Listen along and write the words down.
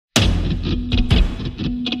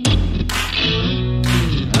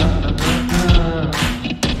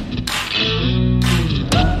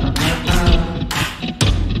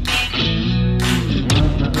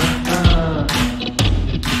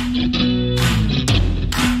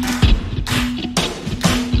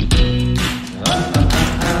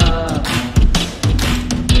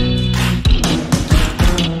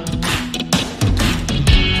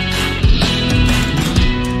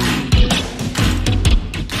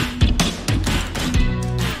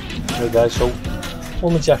Right guys, so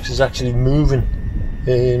Pullman Jack is actually moving.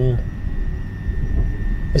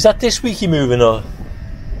 Is that this week you're moving or?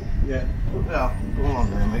 Yeah, go on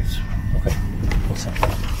there mate. Okay, what's that?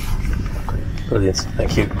 Brilliant,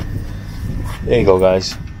 thank you. There you go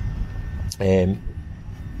guys. So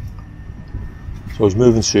he's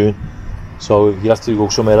moving soon, so you have to go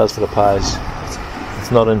somewhere else for the pies. It's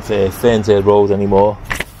not in Ferndale Road anymore,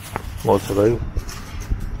 Waterloo,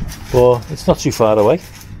 but it's not too far away.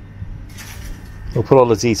 We'll put all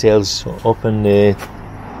the details up in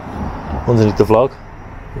underneath the vlog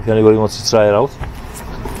if anybody wants to try it out.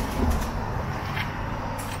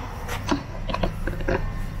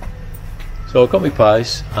 So I've got my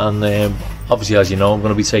pies, and obviously, as you know, I'm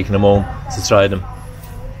going to be taking them home to try them.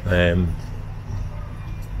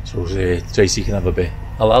 So Tracy can have a bit.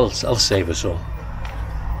 I'll save her some.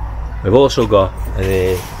 We've also got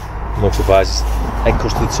amongst the pies, egg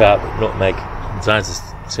custard tart with nutmeg. I'm trying to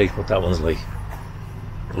taste what that one's like.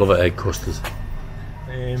 I love it, egg custard.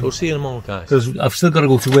 So see you in a moment, guys. Because I've still got to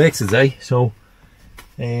go to work today, so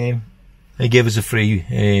they gave us a free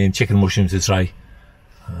chicken mushroom to try,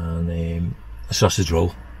 and a sausage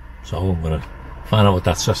roll. So I'm gonna find out what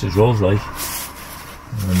that sausage roll's like,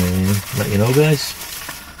 and let you know, guys.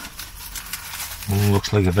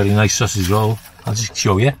 Looks like a very nice sausage roll. I'll just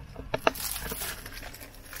show you.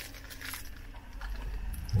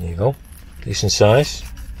 There you go, decent size.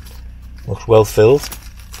 Looks well filled.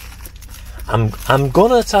 I'm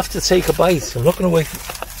gonna have to take a bite. I'm not gonna wait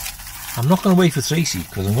for Tracy,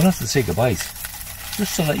 because I'm gonna have to take a bite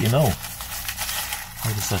just to let you know how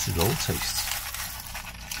the sausage roll tastes.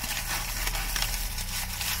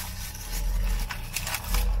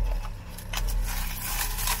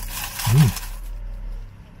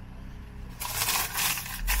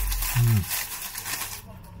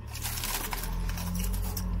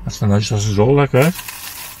 That's a nice sausage roll, that guy.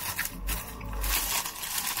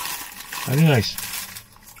 Very nice.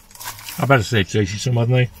 I better say Tracy some,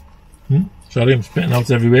 hadn't I? Sorry, I'm spitting out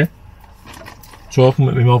everywhere. Talking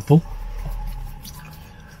with my mouth full.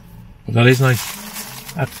 But that is nice.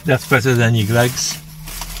 That's better than your Greg's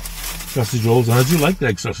sausage rolls, and I do like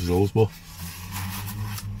Greg's sausage rolls, but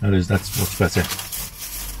that's much better.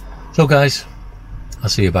 So guys, I'll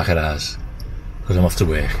see you back at ours, because I'm off to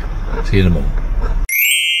work. See you in a moment.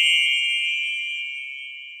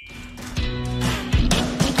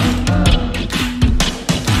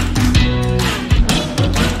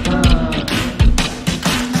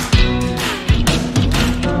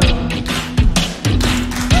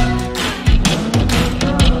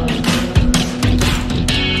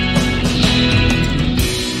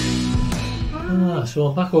 So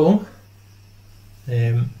I'm back home.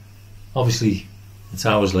 Obviously it's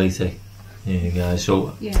hours later, guys,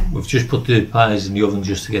 so we've just put the pies in the oven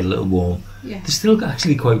just to get a little warm. They're still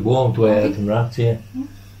actually quite warm the way I have them wrapped here.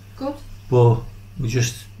 Good. But we're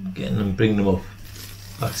just getting them, bringing them up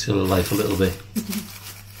back to life a little bit.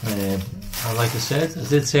 And like I said, I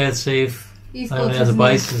did say I'd save. I only had a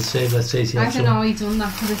bite, I'd save that Tracy. I don't know how he done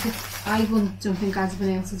that, because I don't think I'd have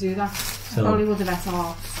been able to do that. So, I probably would have better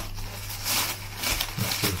off.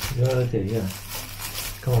 You're right there, yeah.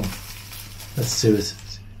 Come on, let's do it.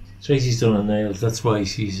 Tracy's done her nails, that's why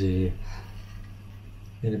she's been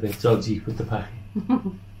a bit dodgy with the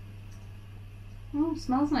packing. Oh, it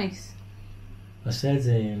smells nice. I said,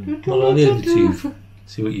 well, I'll leave it to you,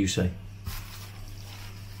 see what you say.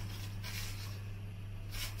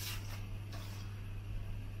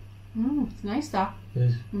 It's nice, that. It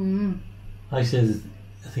is. I said,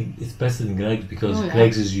 I think it's better than Greg's, because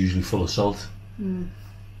Greg's is usually full of salt.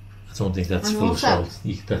 I don't think that's full of salt.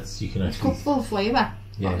 You can actually. It's got full flavour.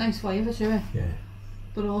 Yeah. Got nice flavour to it. Yeah.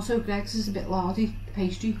 But also Greg's is a bit lardy,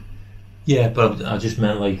 pastry. Yeah, but I just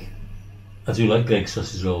meant, like, I do like Greg's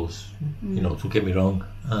sausage rolls. You know, don't get me wrong,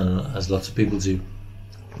 and as lots of people do.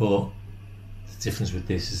 But the difference with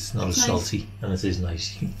this is it's not as salty, and it is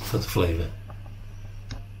nice. You got the flavour.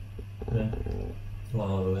 Yeah. One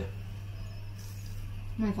all the way.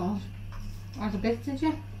 Oh my god. Add a bit, did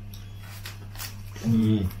you?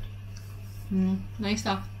 Nice,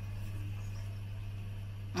 that.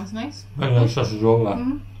 That's nice. Very nice sausage roll,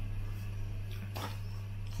 that.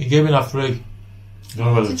 He gave me that free. I don't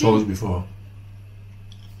know whether I told you before.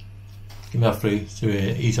 Give me that free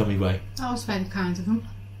to eat on my way. That was very kind of him,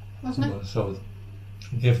 wasn't it? So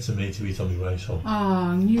he gave it to me to eat on my way, so.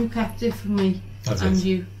 Oh, and you kept it for me. That's and it.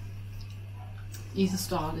 you. He's a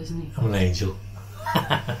star, isn't he? I'm an angel.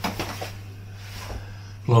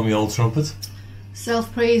 Blow me old trumpet.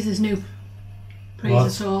 Self-praise is new. Praise What?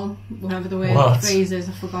 us all, whatever the word What? phrase is,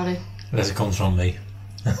 I forgot it. Unless it comes from me.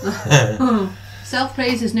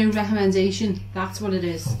 Self-praise is no recommendation. That's what it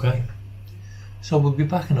is. Okay. So we'll be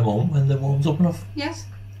back in a moment when the warms up enough. Yes.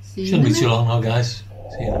 See you Shouldn't in be a too minute. long now, guys.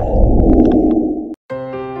 See you in a minute.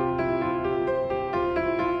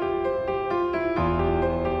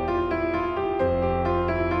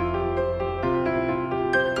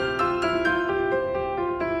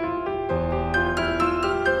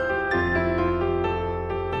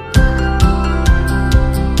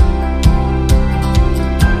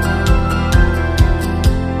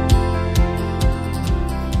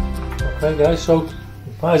 Okay guys, so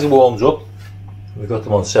the pies are warmed up. We've got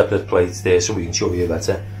them on separate plates there so we can show you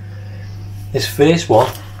better. This first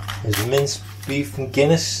one is minced beef and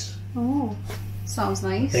Guinness. Oh, sounds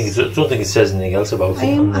nice. I don't think it says anything else about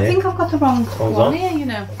it on there. I think I've got the wrong Hold one on. here, you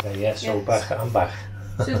know. Okay, yeah, so Yes. I'm back.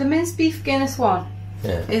 So the minced beef Guinness one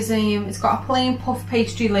is it's got a plain puff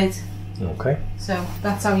pastry lid. Okay. So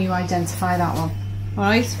that's how you identify that one.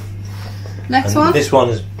 Alright. Next And one. this one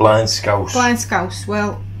is blind scouse. Blind scouse.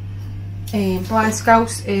 Well, blind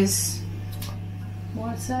scouse is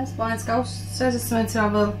what it says. Blind scouse says it's meant to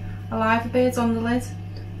have a live bird on the lid,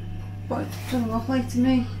 but it doesn't look like to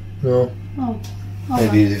me. No. Oh,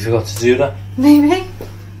 Maybe they forgot to do that. maybe.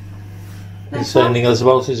 Is there anything else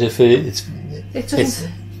about it? If it's It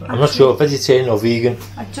doesn't. I'm not sure, vegetarian or vegan.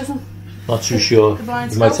 It doesn't. Not too sure. The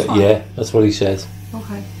blind You might scouse say- one? yeah, that's what he said.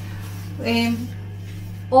 Okay.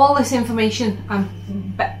 All this information and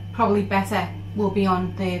probably better will be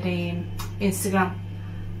on their Instagram,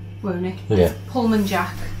 won't it? Yeah. Pullman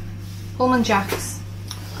Jack. Pullman Jack's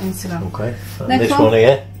Instagram. Okay. And Next this one. one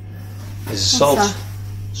here is What's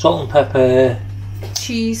salt and pepper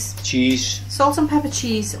Cheese. cheese, Salt and pepper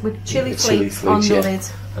cheese with chili With chili flakes on flakes, the yeah. lid.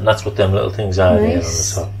 and that's what them little things are there on the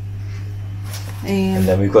Nice. top. And Um,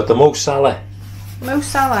 then we've got the Mosala.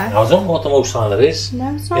 Mosala. Now I don't know what the Mosala is.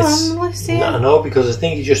 No, it's not on the list here. I know because I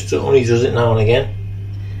think he just only does it now and again.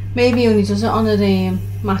 Maybe he only does it on a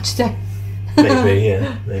match day. Maybe,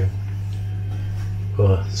 yeah. Maybe.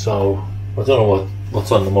 But, so I don't know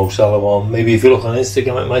what's on the Mosala one. Maybe if you look on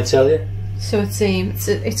Instagram, it might tell you. So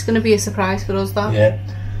it's going to be a surprise for us, that. Yeah.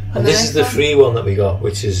 And this is the free one that we got,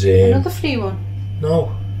 which is Another free one.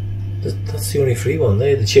 no, that's the only free one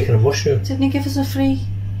there. The chicken and mushroom Didn't he give us a free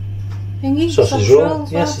thingy? sausage roll.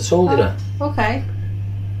 Yes, I told you that. Okay.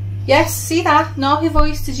 Yes, see that? Know your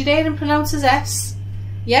voice. Did you hear him pronounce his S?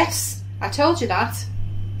 Yes, I told you that.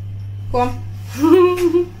 Go on.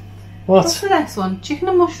 What's What? the next one? Chicken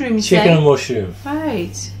and mushroom, you Chicken say? and mushroom.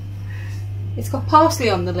 Right. It's got parsley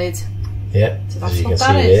on the lid. Yeah, So as that's you what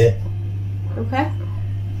can that see is. there. Okay.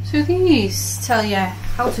 So these tell you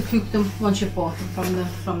how to cook them once you've bought them from the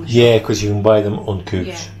shop. Yeah, because you can buy them uncooked.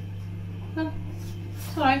 Yeah. Oh,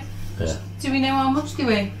 it's alright. Yeah. Do we know how much, do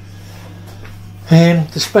we?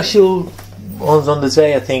 The special ones on the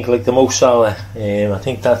day, I think, like the Mosala, I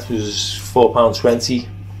think that was £4.20.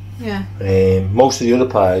 Yeah. Most of the other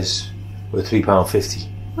pies were £3.50.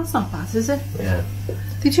 That's not bad, is it? Yeah.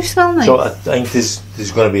 Did you smell nice? So I think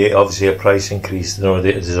there's going to be obviously a price increase.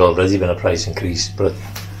 There's already been a price increase, but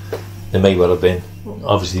there may well have been,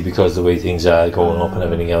 obviously because the way things are going up and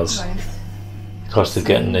everything else. Right. Cost of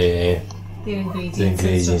getting the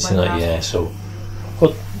ingredients and stuff like that, yeah. So,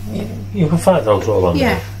 but you can find out all on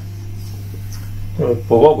Yeah. there.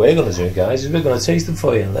 But what we're going to do, guys, is we're going to taste them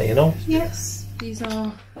for you and let you know. Yes. These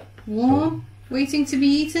are warm, waiting to be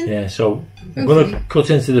eaten. Yeah. So I'm going to cut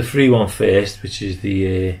into the free one first, which is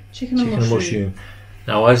the Chicken and mushroom.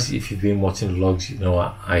 Now, if you've been watching vlogs, you know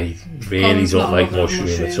I really Colin's don't not like loving mushroom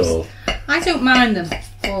at mushrooms. all. I don't mind them,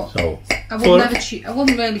 but So I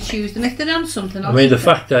wouldn't really choose them. If they're on something, I'll I mean, eat the them.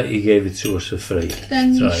 fact that you gave it to us for free,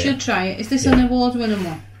 Then you try it. should try it. Is this Yeah. an award-winning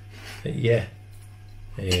one? Yeah.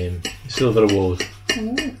 Silver award.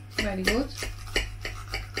 Oh, very good.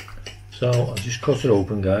 So I'll just cut it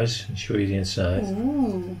open, guys, and show you the inside.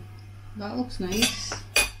 Oh, that looks nice.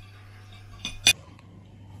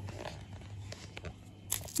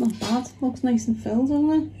 Not bad. Looks nice and filled,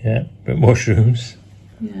 doesn't it? Yeah, but mushrooms.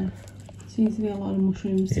 Yeah. Seems to be a lot of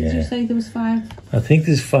mushrooms. Did Yeah. you say there was 5? I think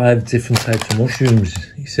there's 5 different types of mushrooms.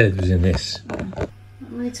 He said was in this. How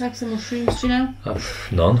many types of mushrooms do you know?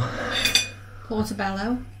 None.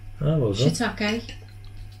 Portobello, Oh, well done. shiitake,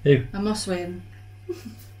 Ew. and mossworm.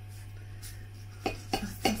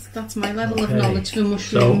 That's my level of Okay. knowledge for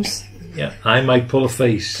mushrooms. Yeah, I might pull a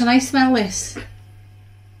face. Can I smell this?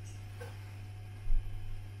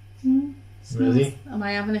 Really? Am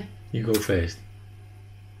I having it? You go first.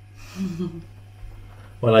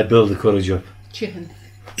 While I build the courage up. Chicken.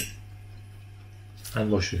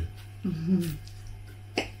 And mushroom.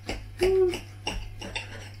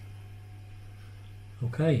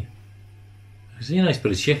 Okay. I see a nice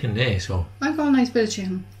bit of chicken there, so. I got a nice bit of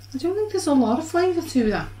chicken. I don't think there's a lot of flavour to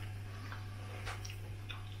that.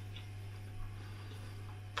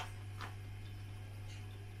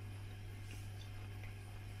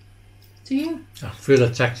 Do you? I feel the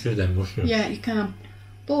texture of them mushrooms. Yeah, you can.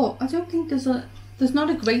 But I don't think there's not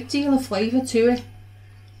a great deal of flavour to it.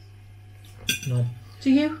 No. Do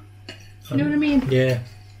you? You know what I mean? Yeah.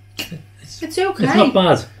 It's okay. It's not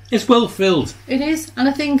bad. It's well filled. It is, and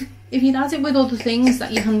I think if you'd had it with other things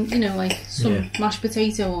that you can, you know, like some mashed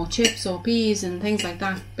potato or chips or peas and things like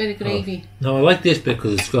that, bit of gravy. No, I like this bit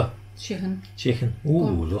because it's got Chicken. chicken.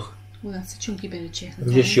 Ooh, look. Well, that's a chunky bit of chicken.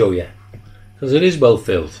 I'll just show you. Because it is well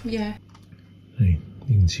filled. Yeah. Hey,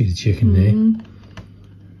 you can see the chicken there.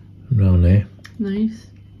 Around there. Nice.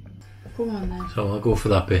 Go on then. So I'll go for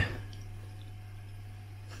that bit.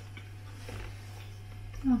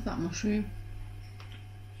 Have that mushroom.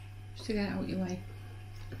 Just to get it out your way.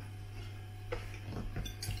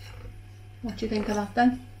 What do you think of that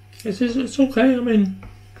then? It's okay, I mean,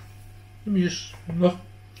 let me just look.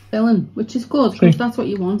 Filling, which is good because that's what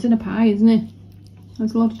you want in a pie, isn't it?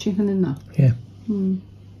 There's a lot of chicken in that. Yeah. You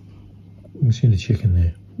can see the chicken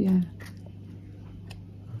there. Yeah.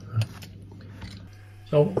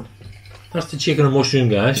 So, that's the chicken and mushroom,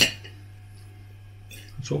 guys.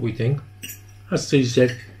 That's what we think. As Steve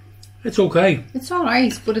said, it's okay. It's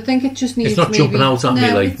alright, but I think it just needs It's not jumping out at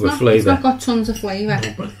me like with flavour. It's not got tons of flavour.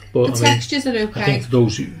 No, but The textures are okay. I think for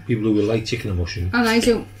those people who will like chicken and mushroom. And I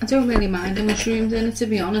don't really mind the mushrooms in it, to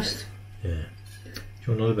be honest. Yeah. Do you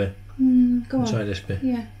want another bit? Go on. Try this bit.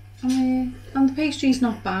 Yeah. And the pastry's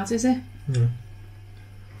not bad, is it?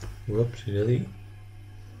 Whoops, really.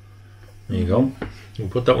 There you go. You can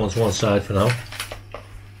put that one to one side for now.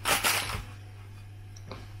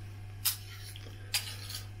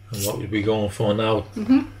 And what would we going for now?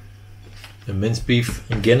 The minced beef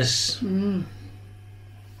and Guinness. Oh,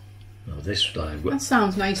 this like, that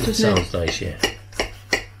sounds nice, doesn't it? Sounds nice, yeah.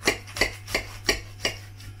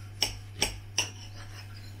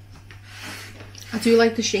 I do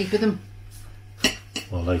like the shape of them.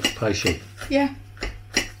 Well, like pie shape. Yeah.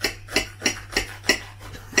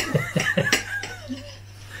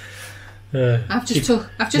 I've just took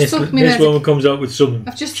my this woman comes out with some.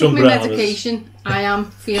 I've just took my medication. I am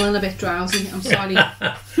feeling a bit drowsy. I'm sorry.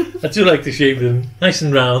 I do like the shape of them, nice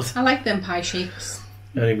and round. I like them pie shapes.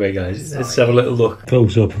 Anyway, guys, let's have a little look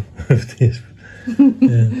close up of this.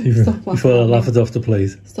 Before I laugh it off the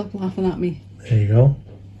plate. Stop laughing at me. There you go.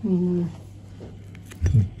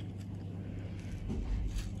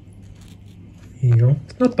 There you go.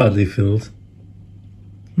 It's not badly filled.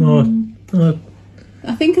 No.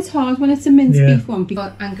 I think it's hard when it's a minced beef one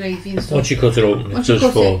and gravy and stuff. Once you cut it open, it does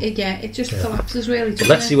fall. It just collapses really. But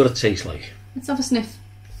let's see what it tastes like. Let's have a sniff.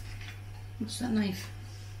 What's that knife?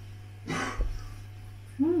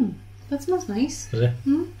 That smells nice. Is it?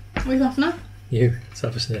 What are you laughing at? You. Let's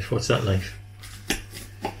have a sniff. What's that knife?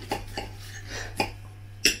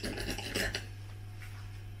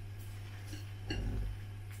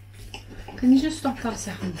 Can you just stop that a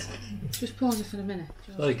second? Just pause it for a minute.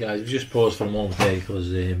 Sorry guys, we just paused for a moment there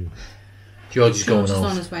because George is going out.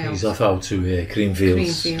 On his way He's off out to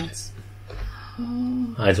Creamfields.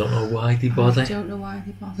 Creamfields. I don't know why they bother. I don't know why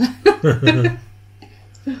they bother.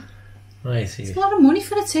 Right, it's a lot of money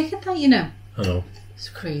for a ticket, that, you know. I know. It's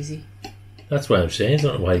crazy. That's what I'm saying. I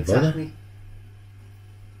don't know why they bother. Exactly.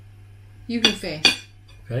 You go first.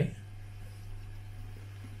 Okay.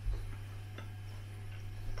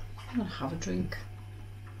 I'm gonna have a drink.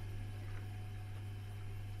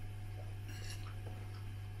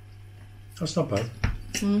 That's not bad.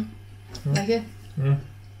 Like it?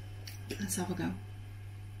 Let's have a go.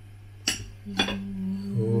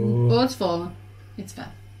 Oh, it's fallen. It's fine.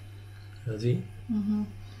 Ready?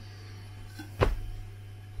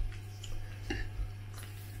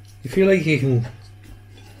 You feel like you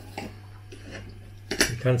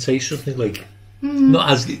can taste something like not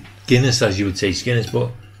as Guinness as you would taste Guinness,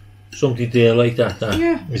 but something there like that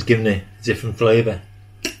is giving it a different flavour.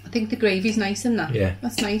 I think the gravy's nice in that. Yeah.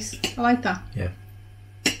 That's nice. I like that. Yeah.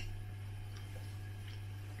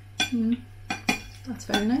 That's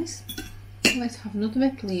very nice. I'd like to have another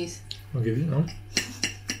bit, please. I'll give you one.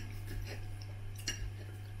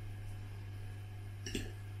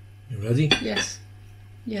 You ready? Yes.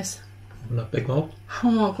 Yes. Open that big mouth.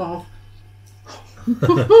 Oh my god.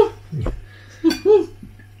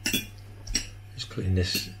 Just clean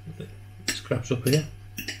this scraps up here.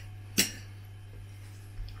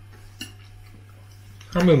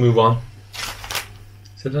 And we'll move on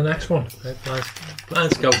to the next one.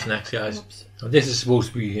 Blind Scout's next, guys. Oops. Now, this is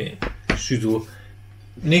supposed to be suitable.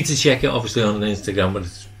 You need to check it obviously on the Instagram, but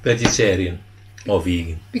it's vegetarian. Or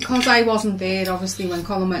vegan. Because I wasn't there, obviously, when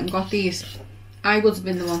Colin went and got these, I would have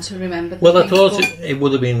been the one to remember. Well, I thought it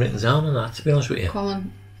would have been written down on that, to be honest with you.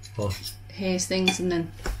 Colin hears things and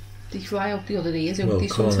then they fly out the other ears. Well,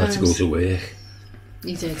 Colin had to go to work.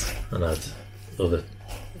 He did. And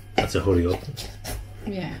had to hurry up.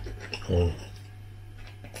 Yeah. And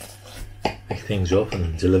pick things up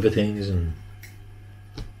and deliver things and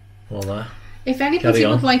all that. If anybody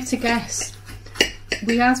would like to guess,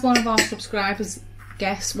 we had one of our subscribers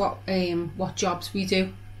guess what jobs we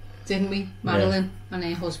do, didn't we? Madeline and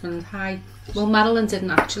her husband. Hi. Well, Madeline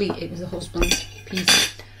didn't actually, it was the husband's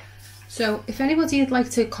piece. So if anybody would like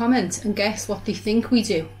to comment and guess what they think we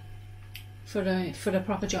do for a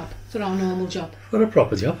proper job, for our normal job. For a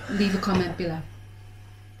proper job. Leave a comment below.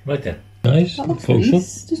 Right then. Nice. That looks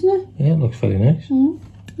nice, doesn't it? Yeah, it looks very nice.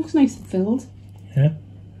 Looks nice and filled. Yeah.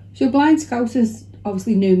 So blind scouse is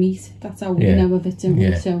obviously no meat. That's how we know of it, don't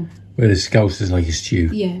we? So. Whereas scouse is like a stew.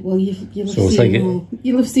 Yeah, well you'll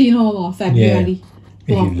have seen all our February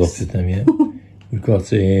vlogs. You've looked at them, yeah. We've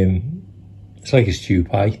got it's like a stew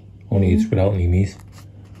pie, only it's without any meat.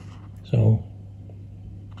 So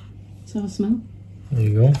I smell. There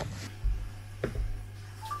you go.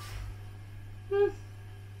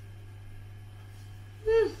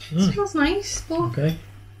 Smells nice, but okay.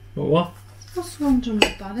 But what? What's wondering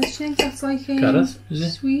what that is? Do you think that's like a carrot? Is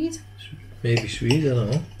it? Swede? Maybe Swede, I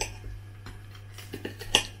don't know.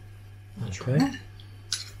 Okay. Do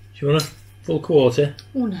you want a full quarter?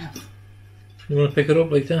 Oh no. You want to pick it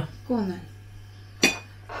up like that? Go on then.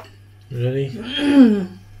 Ready?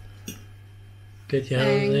 Get your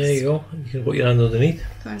hand, there you go. You can put your hand underneath.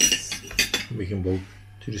 Thanks. We can both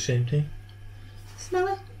do the same thing.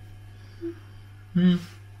 Smell it?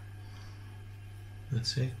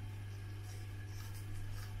 Let's see.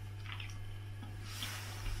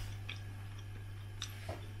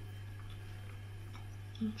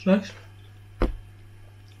 It's nice.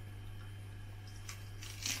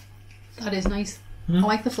 That is nice. I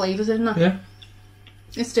like the flavours in that. Yeah.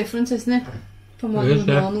 It's different, isn't it? From what you would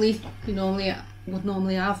normally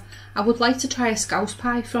have. I would like to try a scouse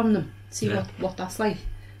pie from them. See what that's like.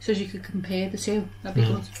 So as you could compare the two. That'd be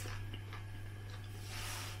good.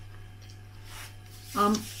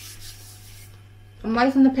 I'm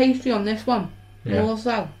liking the pastry on this one more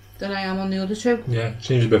so than I am on the other two. Yeah,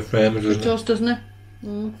 seems a bit firmer, doesn't it? It does, doesn't it?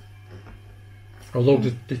 Although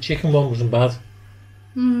the chicken one wasn't bad.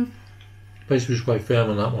 The pastry was quite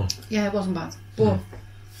firm on that one. Yeah, it wasn't bad. But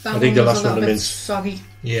that I think one the was last a little one bit mince. soggy.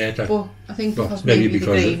 Yeah, but I think because maybe the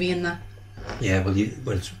because gravy in that. Yeah, well,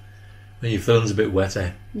 when your film's a bit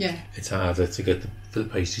wetter, it's harder to get the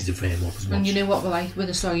pastries to firm up as much. And you know what we're like with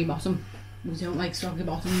a soggy bottom. We don't like soggy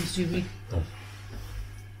bottoms, do we? No.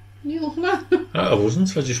 You looking at? I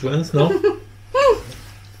wasn't, I just went, no.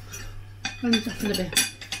 I'll leave that for a bit.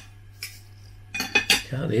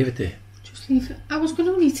 Can't leave it there. Just leave it. I was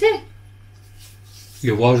going to eat it.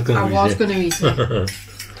 You was going to eat it? I was going to eat it.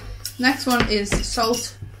 Next one is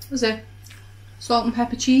salt. What is it? Salt and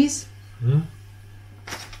pepper cheese. Let's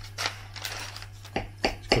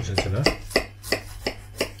put into that.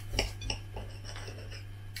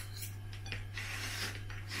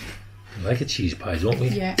 We like a cheese pie, don't we?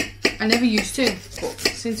 Yeah. I never used to, but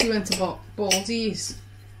since we went to Baldy's,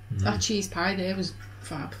 that cheese pie there was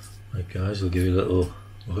fab. Right guys, we'll give you a little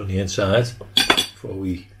look on the inside before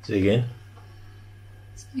we dig in.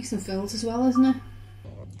 It's nice and filled as well, isn't it?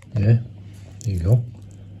 Yeah, there you go.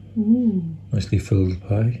 Nicely filled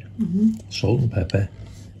pie. Salt and pepper.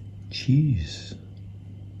 Cheese.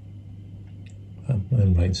 I'm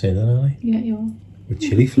right in saying that, aren't I? Yeah, you are. With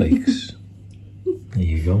chilli flakes. There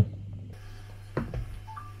you go.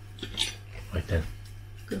 Right then.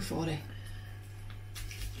 Go for it.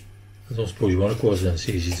 I don't suppose you want to quarter then,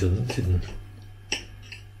 see as you didn't.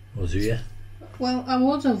 Or do you? Well, I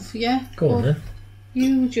would have, yeah. Go on then.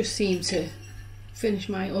 You just seem to finish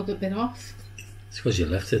my other bit off. It's because you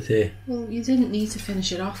left it there. Well, you didn't need to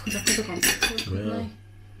finish it off because I could have gone back to it, couldn't I?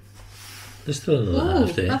 There's still another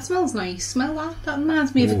half there. That smells nice. Smell that. That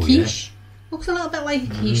reminds me of a quiche. Yeah. Looks a little bit like a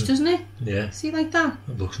quiche, doesn't it? Yeah. See, like that?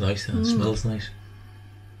 It looks nice and it smells nice.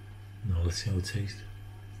 Now let's see how it tastes.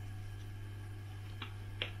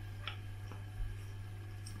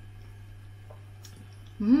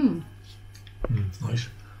 Nice.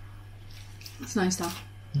 It's nice, that.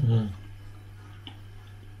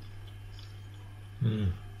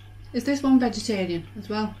 Is this one vegetarian as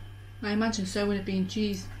well? I imagine so, with it being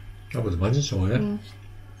cheese. I would imagine so, yeah.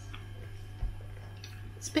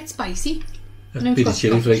 It's a bit spicy. There's a bit of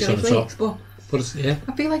chilli flakes on the top. But it's, yeah.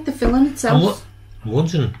 I feel like the filling itself. I'm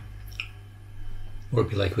wondering what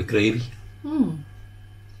it'd be like with gravy.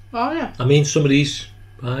 Oh yeah. I mean some of these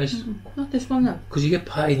pies. Not this one though. Because you get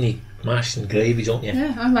pie and you mash and gravy, don't you?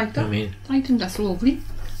 Yeah, I like that. I mean, I think that's lovely.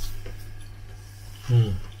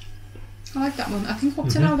 I like that one. I think up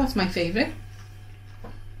to now that's my favourite.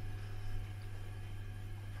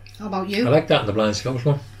 How about you? I like that in the blind scouse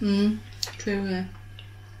one. True, yeah.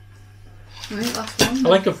 Right, last one. I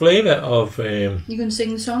like the flavour of You going to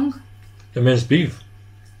sing the song? the minced beef.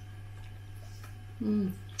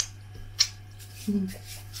 No,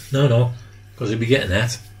 because you'd be getting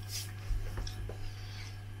that.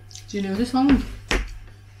 Do you know the song?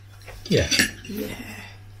 Yeah. Yeah.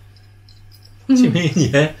 What do you mean,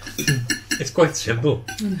 yeah? It's quite simple.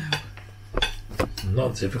 No.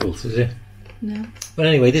 Not difficult, is it? No. But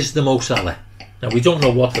anyway, this is the Mo Salah. Now, we don't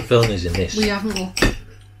know what the filling is in this. We haven't looked.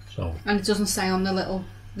 So. And it doesn't say on the little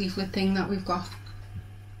leaflet thing that we've got.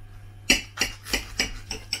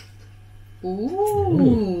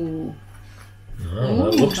 Ooh.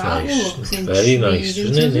 Oh, that looks nice. Looks very nice,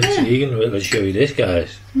 doesn't it? Intriguing. We'll show you this,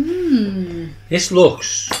 guys. This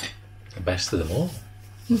looks the best of them all.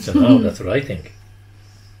 So now, that's what I think.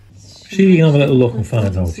 See if you can have a little look and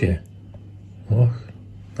find out here. Look,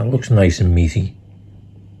 that looks nice and meaty.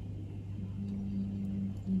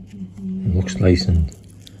 It looks nice and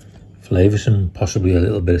flavoursome, possibly a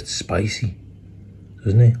little bit spicy,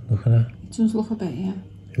 doesn't it? Look at that. It does look a bit, yeah.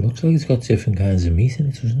 It looks like it's got different kinds of meat in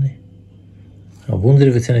it, doesn't it? I wonder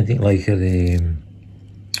if it's anything like a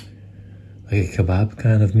kebab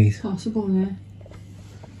kind of meat. Possible, yeah.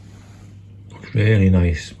 Looks really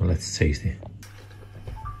nice. Well, let's taste it.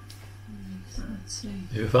 Let's see.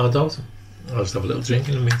 You found out? I'll just have a little drink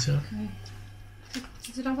in the meantime. Okay.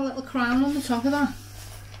 Does it have a little crown on the top of that?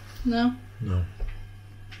 No? No.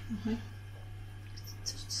 Okay.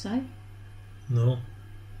 Does it say? No.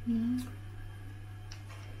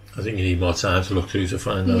 I think you need more time to look through to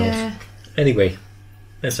find out. Yeah. Anyway,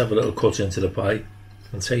 let's have a little cut into the pie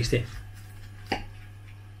and taste it.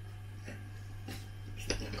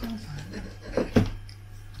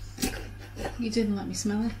 You didn't let me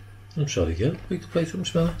smell it. I'm sorry, girl. Pick the plate up and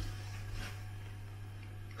smell it.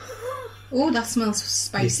 Oh, that smells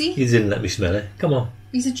spicy. You didn't let me smell it. Come on.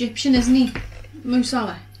 He's Egyptian, isn't he? Mo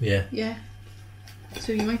Salah. Yeah. Yeah.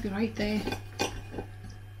 So you might be right there.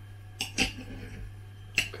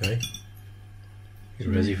 Okay.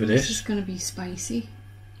 You ready for this? This is going to be spicy.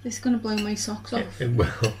 This is going to blow my socks off. It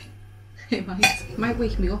will. It might. It might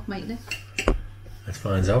wake me up, mightn't it? Let's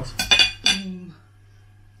find out.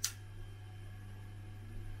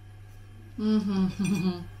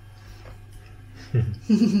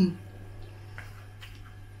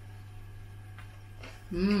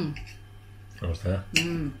 How's that?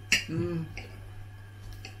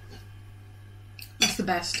 That's the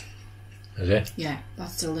best. Is it? Yeah,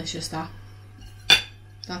 that's delicious, that.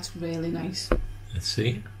 That's really nice. Let's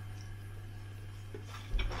see.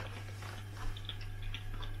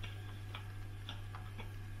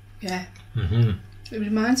 Yeah. It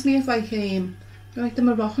reminds me of like you know, like the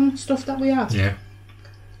Moroccan stuff that we have. Yeah.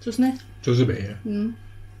 Doesn't it? Does a bit, yeah. Are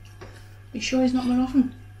you sure he's not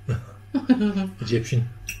Moroccan? Egyptian.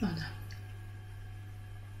 Oh no.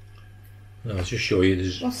 No, I'll just show you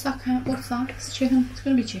this. What's that kind? What's that? It's chicken. It's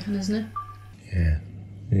going to be chicken, isn't it? Yeah.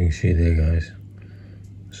 You can see there, guys.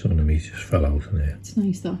 Some of the meat just fell out in there. It's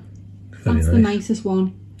nice though. Very That's nice. the nicest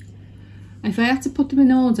one. If I had to put them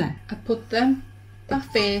in order, I'd put them that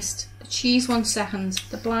first, the cheese one second,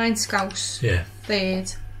 the blind scouse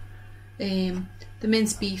third, the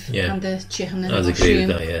minced beef and the chicken and the I'd agree mushroom.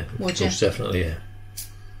 with that, yeah. Would you? Most definitely, yeah.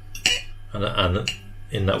 And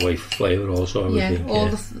in that way for flavour also, I would think.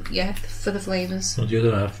 For the flavours. And the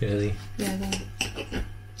other half, yeah.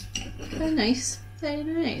 Very nice. Very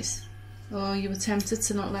nice. Oh, you were tempted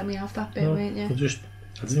to not let me have that bit, weren't you? I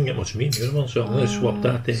didn't get much meat in the other one, so I'm going to swap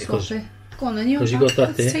that there. Swap it. Go on then, you got that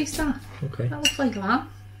Let's there. taste that. Okay. That looks like lamb.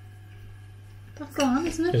 That's lamb,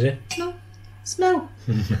 isn't it? Is it? No. Smell.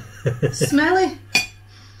 Smell it.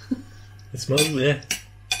 It smells, yeah.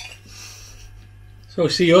 So,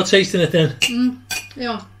 see, you're tasting it then.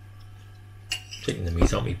 Yeah. Taking the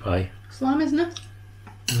meat out of my pie. It's lamb, isn't it?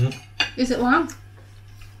 Is it lamb?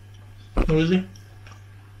 What is it?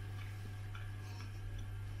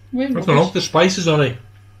 Really I don't know, the spices on it.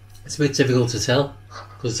 It's a bit difficult to tell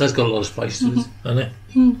because it has got a lot of spice to it, hasn't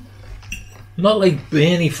it? Not like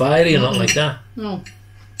burny, fiery or not like that. No.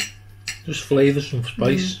 Just flavour, some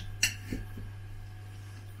spice.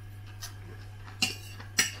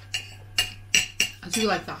 I do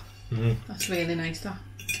like that. That's really nice, that.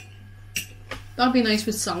 That'd be nice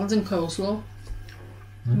with salads and coleslaw.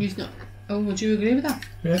 Oh, would you agree with that?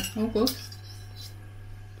 Yeah. Oh, good.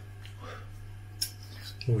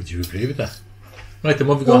 Would you agree with that? Right, then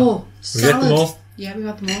what have we got? Oh, We get them salad. all? Yeah, we've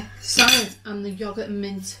had them all. Salad and the yoghurt and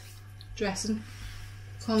mint dressing.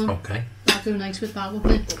 Colin, Okay. that'd go nice with that,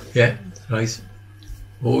 wouldn't it? Yeah, right.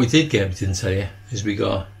 What we did get, we didn't tell you, is we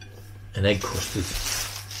got an egg custard.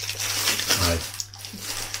 Right.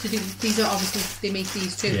 These are obviously, they make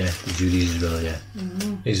these too. Yeah, we do these as well, yeah.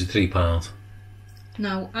 These are £3.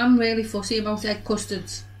 Now, I'm really fussy about egg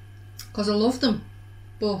custards because I love them,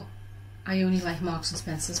 but I only like Marks and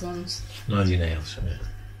Spencer's ones. Mind your nails. Yeah.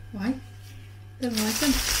 Why? Don't like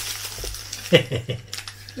them.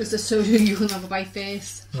 Is there so you can have a bite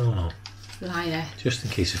first? Oh no. Liar. Just in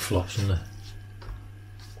case it flops on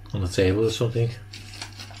the table or something.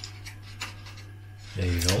 There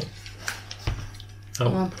you go.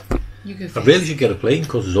 Come on, you go I first. really should get a plate and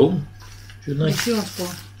cut his own, shouldn't I? If you want to go,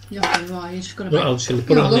 you're not going to lie, you're just going to Well, bite. I'll just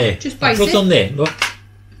put it on look, there. just I'll bite put it. it on there, look.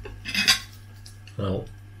 No.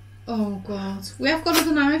 Oh God, we have got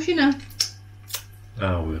other knives, you know.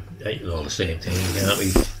 Oh, we're eating all the same thing, can't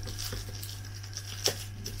we?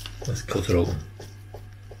 Let's cut it open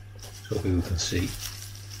so people can see.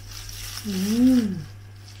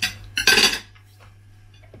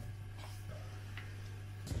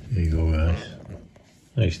 There you go, guys.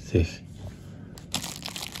 Nice thick.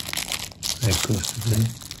 Egg custard in.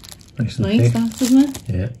 Nice and Nice, thick. that, isn't it?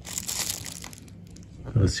 Yeah.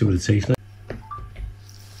 Let's see what it tastes like.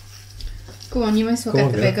 Go on, you might as well Go get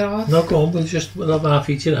on, the girl. bigger off. No, go on, we'll have half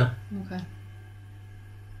each of that. Okay.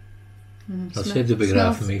 I'll save the bigger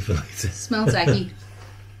half for me for later. Smells eggy.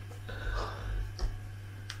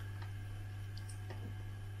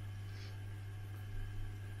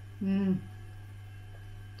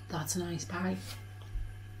 That's a nice pie.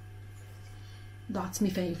 That's my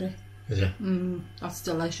favourite. Is it? That's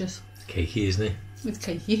delicious. Cakey, isn't it? It's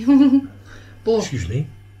cakey. But Excuse me.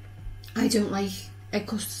 I don't like egg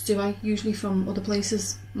custards, do I? Usually from other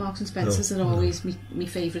places. Marks and Spencer's are always my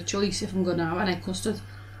favourite choice if I'm going to have an egg custard.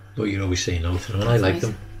 But you're always saying no to them, and I like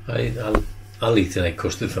them. I'll eat an egg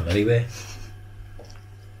custard from anywhere.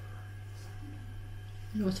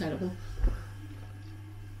 You're terrible.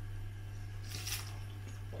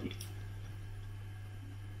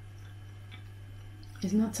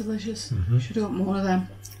 Isn't that delicious? Should have got more of them.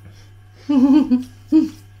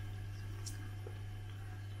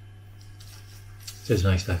 It's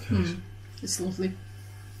nice, that, guys. It's lovely.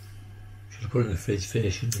 Should have put it in the fridge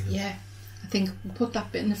first, shouldn't we? Yeah, I think we'll put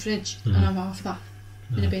that bit in the fridge and have half of that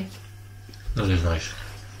in a bit. That is nice.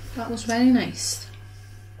 That was very nice.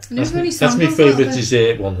 And it was That's very my sampled, favourite that bit.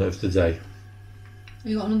 dessert one of the day.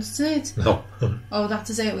 You got another dessert? No. Oh, that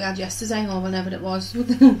dessert we had yesterday or whenever it was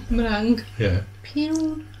with the meringue. Yeah.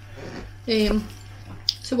 Pew.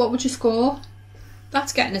 So what would you score?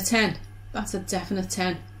 That's getting a 10. That's a definite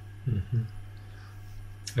 10. I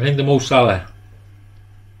think the most salad,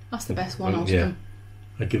 That's the best one out of yeah. them.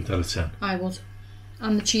 I'd give that a 10. I would.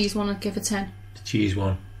 And the cheese one I'd give a 10. The cheese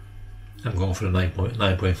one, I'm going for a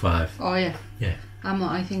 9.5. Oh yeah. Yeah.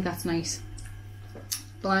 I think that's nice.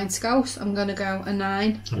 Blind Scouse, I'm going to go a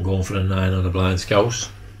 9. I'm going for a 9 on the blind scouse.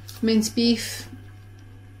 Minced beef,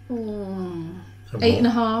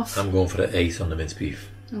 8.5. I'm going for an 8 on the minced beef.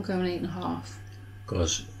 I'm going 8.5.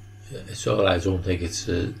 Because it's alright, I don't think it's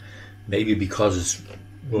maybe because it's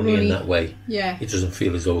running in that way, Yeah. it doesn't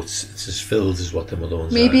feel as though it's as filled as what the other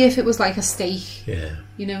ones Maybe are. if it was like a steak, Yeah.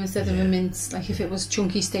 you know, instead of a mince, like if it was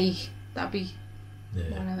chunky steak, that'd be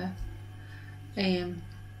whatever.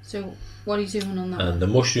 So what are you doing on that one? And the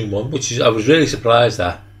mushroom one, which is I was really surprised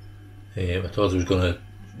at. I thought it was going to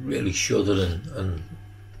really shudder and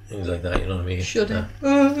things like that. You know what I mean? Shudder.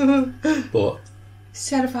 But It's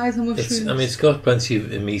terrified of mushrooms. it's got plenty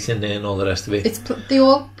of meat in there and all the rest of it. It's they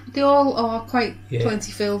all are quite Yeah.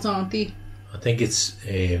 plenty filled, aren't they? I think it's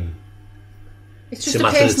It's just a a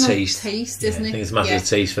matter of personal taste, isn't I it? think it's a matter of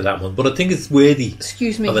taste for that one. But I think it's worthy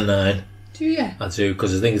Excuse me. of a 9. Do you? I do,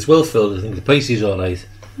 because I think it's well filled. I think the place is alright.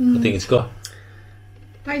 I think it's got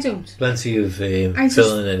I don't. plenty of just-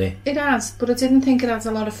 filling in it. It has, but I didn't think it has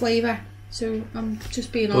a lot of flavour. So I'm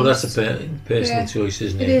just being Well, honest. that's a personal Yeah. choice,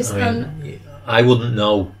 isn't it? It is, I mean, I wouldn't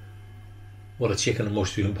know what a chicken and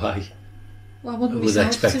mushroom pie Well, I wouldn't would myself,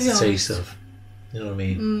 expect to be the honest. taste of. You know what I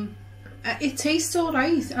mean? It tastes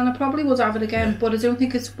alright, and I probably would have it again, but I don't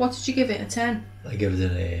think it's... What did you give it, a 10? I give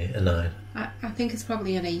it a 9. I think it's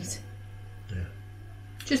probably an 8. Yeah.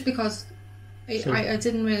 Just because So- I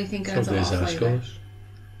didn't really think it has a So lot there's of our flavour. scores.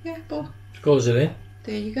 Yeah, but Scores are in.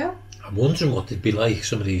 there you go. I'm wondering what they'd be like,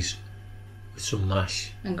 some of these, with some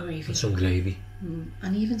mash And gravy. and some gravy.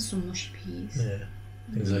 And even some mushy peas. Yeah,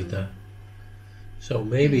 things like that. So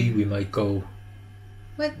maybe we might go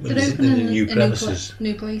They're opening the new premises.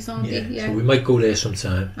 New place, aren't they? Yeah. So we might go there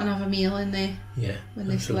sometime. And have a meal in there. Yeah. When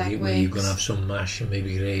this so leg where you're works. going to have some mash and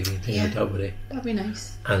maybe gravy and things like that with it. That'd be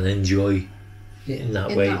nice. And enjoy it in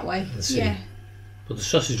that way. And see. Yeah. But the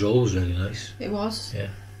sausage roll was really nice. It was. Yeah.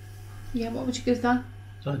 Yeah, what would you give that?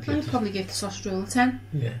 I'd probably give the sausage roll a 10.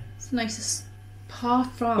 Yeah. It's the nicest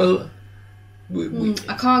part from. Well,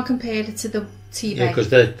 I can't compare it to the tea bag. Yeah, because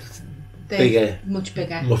they're bigger. Much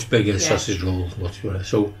bigger. Much bigger sausage rolls, much better.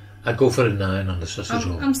 So I'd go for a 9 on the sausage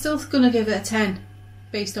roll. I'm still going to give it a 10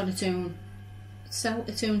 based on its own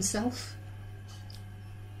self.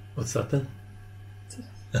 What's that then?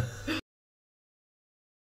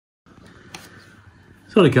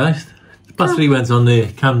 Sorry guys, the battery went on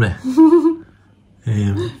the camera.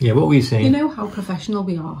 Yeah, what were you saying? You know how professional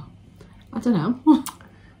we are. I don't know.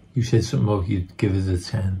 You said something about you'd give it a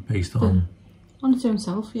 10 based on... On its own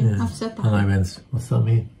self, yeah. I've said that. And I went, what's that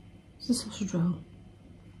mean? It's a sausage roll.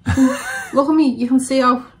 Look at me, you can see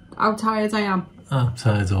how tired I am. I'm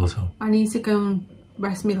tired also. I need to go and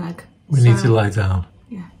rest my leg. We need to lie down.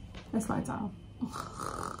 Yeah, let's lie down.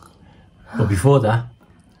 But before that,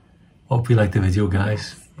 hope you liked the video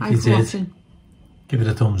guys. If you did, give it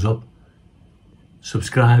a thumbs up.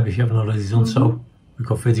 Subscribe if you haven't already done so. We've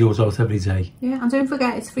got videos out every day. Yeah, and don't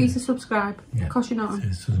forget, it's free to subscribe. Yeah. It costs you nothing. It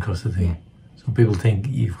doesn't cost a thing. Yeah. Some people think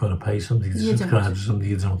you've got to pay something to subscribe to something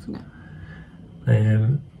you don't.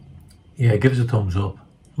 No. Yeah, give us a thumbs up,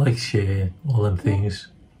 like, share, all them things.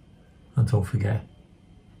 And don't forget,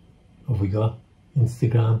 what have we got?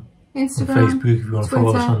 Instagram, and Facebook, if you want to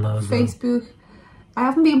follow us on that as well. Facebook. I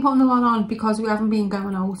haven't been putting a lot on because we haven't been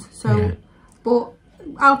going out. So, but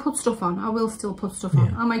I'll put stuff on. I will still put stuff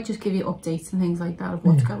on. I might just give you updates and things like that of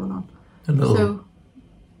what's going on. A little,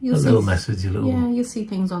 little message, Yeah, you'll see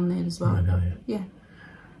things on there as well. Yeah.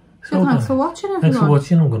 So thanks for watching, everyone. Thanks for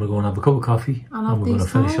watching. I'm going to go and have a cup of coffee. And we're going to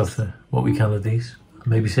finish off what we can of these.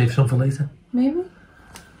 Maybe save some for later. Maybe.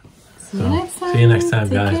 See you next time. See you next time,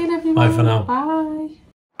 Take guys. care, everyone. Bye for now. Bye.